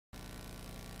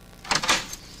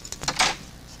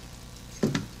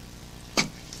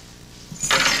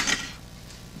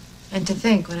And to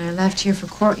think, when I left here for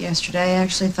court yesterday, I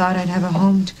actually thought I'd have a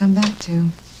home to come back to.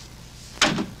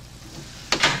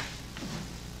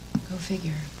 Go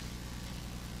figure.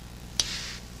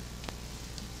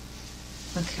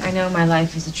 Look, I know my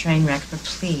life is a train wreck, but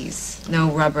please, no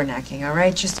rubbernecking, all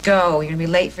right? Just go. You're gonna be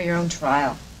late for your own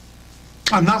trial.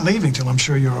 I'm not leaving till I'm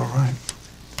sure you're all right.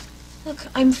 Look,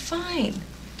 I'm fine.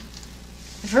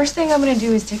 The first thing I'm gonna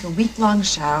do is take a week-long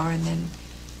shower and then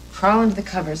crawl into the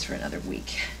covers for another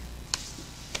week.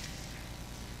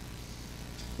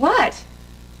 What?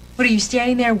 What, are you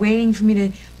standing there waiting for me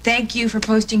to thank you for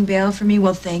posting bail for me?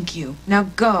 Well, thank you. Now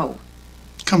go.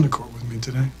 Come to court with me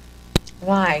today.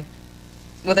 Why?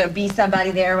 Will there be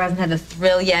somebody there who hasn't had the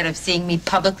thrill yet of seeing me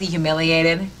publicly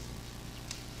humiliated?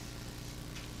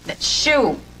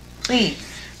 Shoo, please.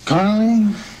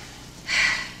 Carly,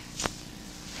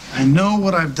 I know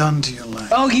what I've done to your life.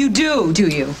 Oh, you do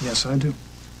you? Yes, I do.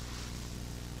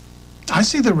 I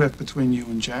see the rift between you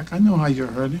and Jack. I know how you're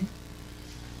hurting.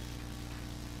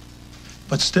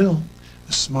 But still,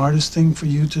 the smartest thing for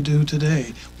you to do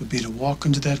today would be to walk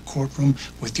into that courtroom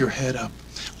with your head up.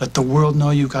 Let the world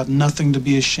know you've got nothing to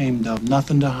be ashamed of,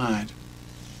 nothing to hide.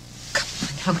 Come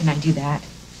on, how can I do that?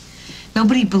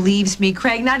 Nobody believes me,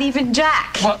 Craig, not even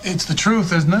Jack. Well, it's the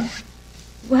truth, isn't it?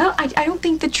 Well, I don't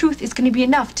think the truth is going to be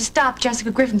enough to stop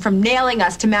Jessica Griffin from nailing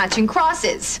us to matching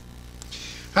crosses.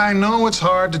 I know it's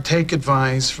hard to take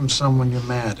advice from someone you're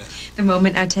mad at. The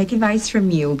moment I take advice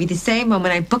from you will be the same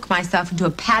moment I book myself into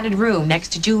a padded room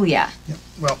next to Julia. Yeah,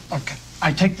 well, okay.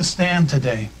 I take the stand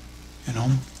today, you know?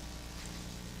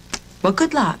 Well,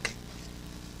 good luck.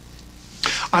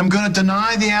 I'm going to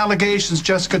deny the allegations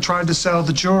Jessica tried to sell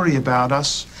the jury about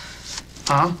us.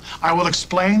 Huh? I will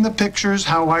explain the pictures,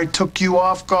 how I took you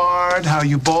off guard, how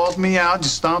you bawled me out, you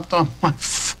stomped on my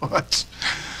foot.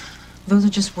 Those are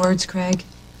just words, Craig.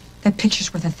 That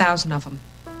picture's worth 1,000 of them.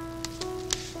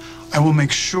 I will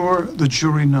make sure the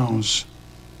jury knows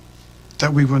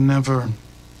that we were never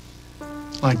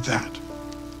like that.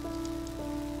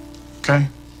 Okay?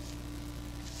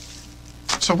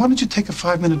 So why don't you take a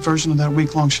 5-minute version of that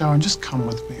week-long shower and just come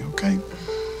with me, okay?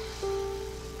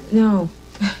 No.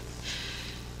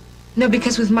 No,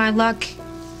 because with my luck,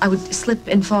 I would slip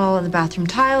and fall on the bathroom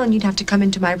tile, and you'd have to come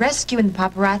into my rescue, and the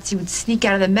paparazzi would sneak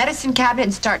out of the medicine cabinet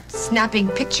and start snapping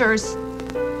pictures.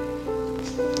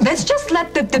 Let's just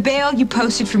let the bail you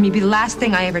posted for me be the last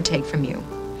thing I ever take from you.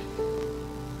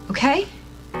 Okay?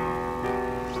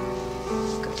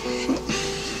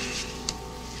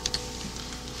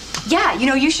 Yeah, you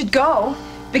know, you should go,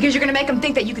 because you're gonna make them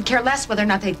think that you could care less whether or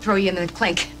not they throw you in the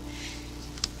clink.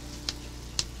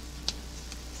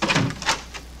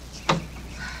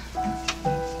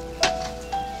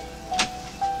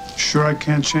 Sure I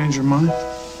can't change your mind?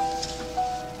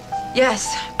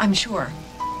 Yes, I'm sure.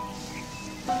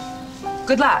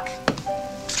 Good luck.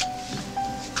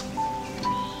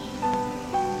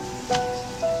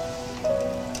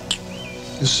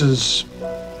 This is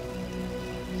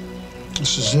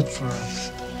it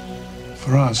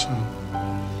for us, huh?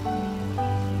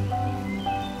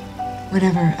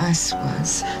 Whatever us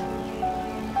was.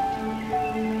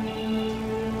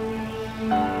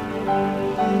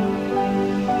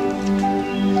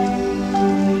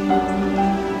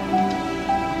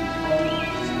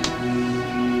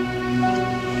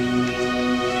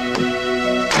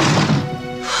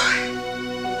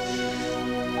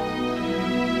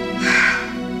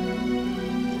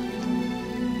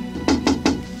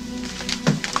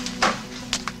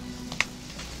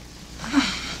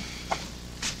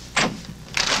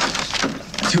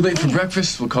 Too late for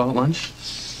breakfast. We'll call it lunch.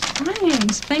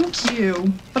 Thanks, thank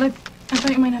you. But I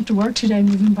thought you might have to work today,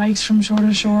 moving bikes from shore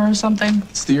to shore or something.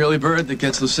 It's the early bird that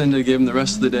gets Lucinda to give him the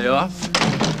rest of the day off.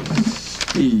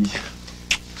 Hey,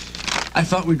 I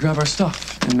thought we'd grab our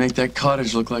stuff and make that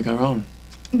cottage look like our own.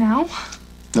 Now?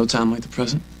 No time like the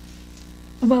present.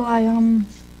 Well, I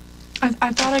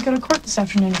thought I'd go to court this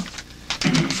afternoon.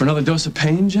 For another dose of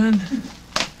pain, Jen?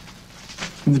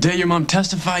 From the day your mom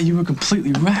testified, you were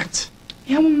completely wrecked.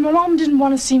 Yeah, well, my mom didn't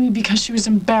want to see me because she was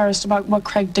embarrassed about what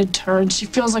Craig did to her, and she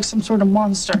feels like some sort of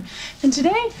monster. And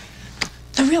today,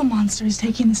 the real monster is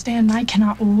taking the stand, and I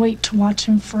cannot wait to watch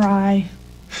him fry.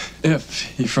 If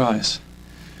he fries.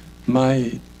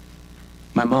 My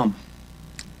mom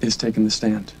is taking the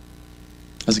stand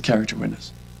as a character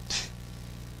witness.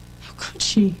 How could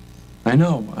she? I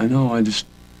know. I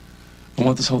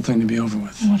want this whole thing to be over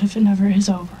with. What if it never is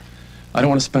over? I don't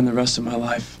want to spend the rest of my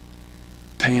life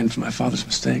paying for my father's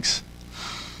mistakes.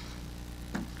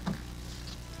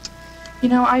 You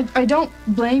know, I don't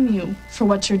blame you for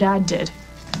what your dad did.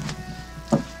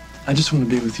 I just want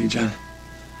to be with you, Jen.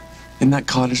 in that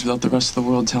cottage without the rest of the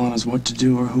world telling us what to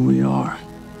do or who we are.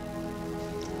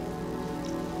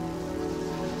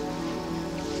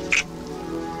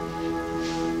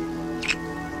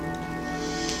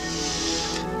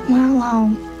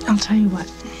 Well, I'll tell you what.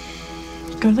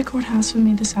 Go to the courthouse with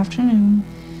me this afternoon,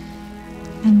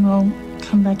 and we'll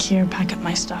come back here, pack up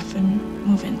my stuff, and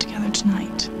move in together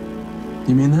tonight.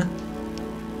 You mean that?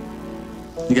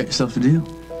 You got yourself a deal.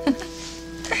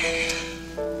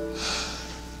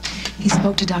 He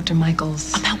spoke to Dr.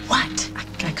 Michaels. About what?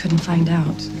 I couldn't find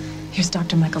out. Here's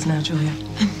Dr. Michaels now, Julia.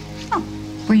 Oh,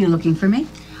 were you looking for me?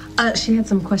 She had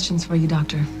some questions for you,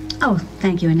 Doctor. Oh,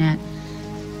 thank you, Annette.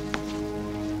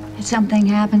 Did something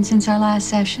happen since our last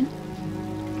session?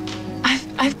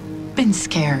 I've been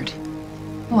scared.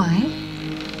 Why?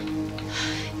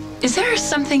 Is there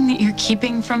something that you're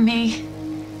keeping from me?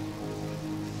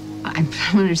 I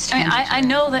don't understand. I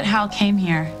know that Hal came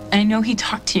here, and I know he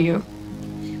talked to you.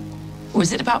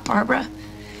 Was it about Barbara?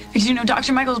 Because, you know,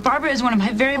 Dr. Michaels, Barbara is one of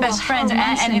my very best friends,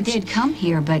 and if did come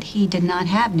here, but he did not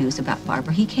have news about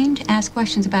Barbara. He came to ask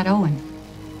questions about Owen.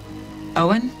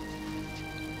 Owen?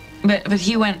 But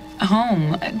he went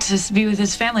home to be with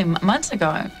his family months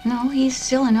ago. No, he's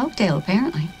still in Oakdale,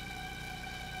 apparently.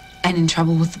 And in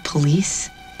trouble with the police?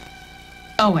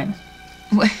 Owen.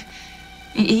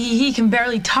 He can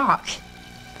barely talk.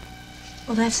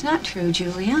 Well, that's not true,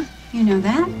 Julia. You know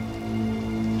that.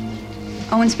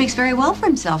 Owen speaks very well for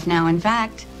himself now. In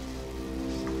fact,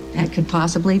 that could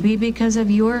possibly be because of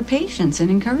your patience and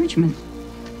encouragement.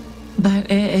 But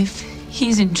if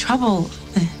he's in trouble...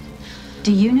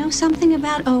 Do you know something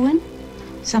about Owen?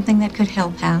 Something that could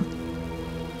help Hal?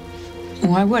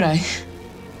 Why would I?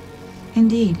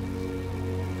 Indeed.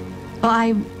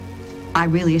 Well, I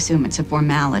really assume it's a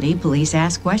formality. Police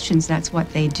ask questions, that's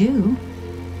what they do.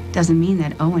 Doesn't mean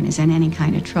that Owen is in any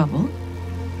kind of trouble.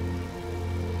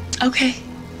 Okay.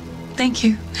 Thank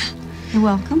you. You're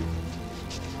welcome.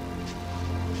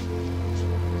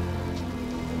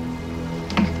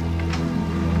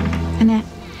 Annette.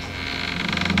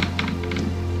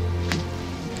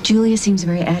 Julia seems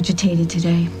very agitated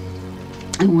today.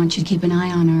 I want you to keep an eye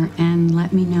on her and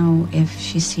let me know if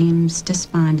she seems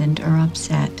despondent or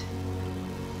upset.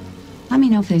 Let me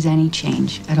know if there's any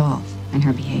change at all in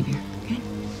her behavior, okay?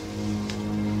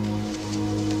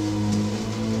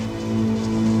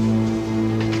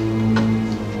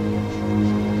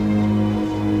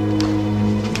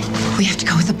 We have to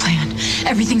go with the plan.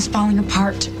 Everything's falling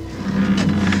apart.